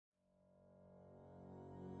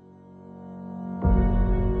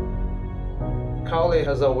Cowley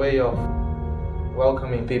has a way of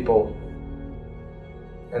welcoming people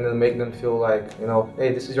and then make them feel like,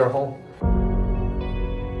 hey, this is your home.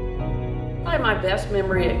 Probably my best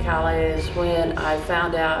memory at Cowley is when I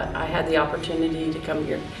found out I had the opportunity to come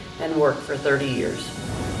here and work for 30 years.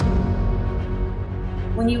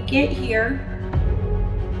 When you get here,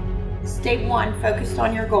 stay one, focused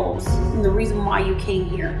on your goals and the reason why you came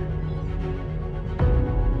here.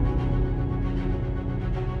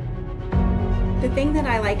 The thing that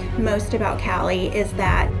I like most about Cowley is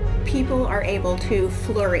that people are able to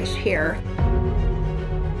flourish here.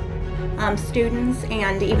 Students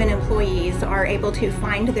and even employees are able to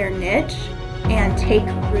find their niche and take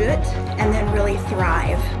root and then really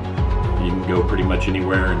thrive. You can go pretty much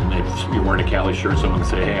anywhere, and if you're wearing a Cowley shirt, someone can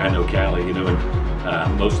say, hey, I know Cowley,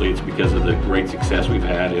 and mostly it's because of the great success we've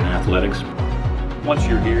had in athletics. Once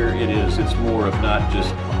you're here, it's more of not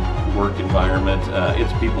just work environment,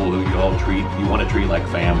 it's people who you want to treat like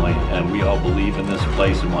family, and we all believe in this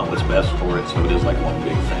place and want what's best for it, so it is like one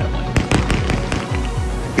big family.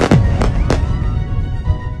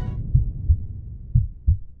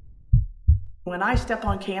 When I step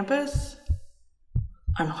on campus,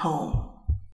 I'm home.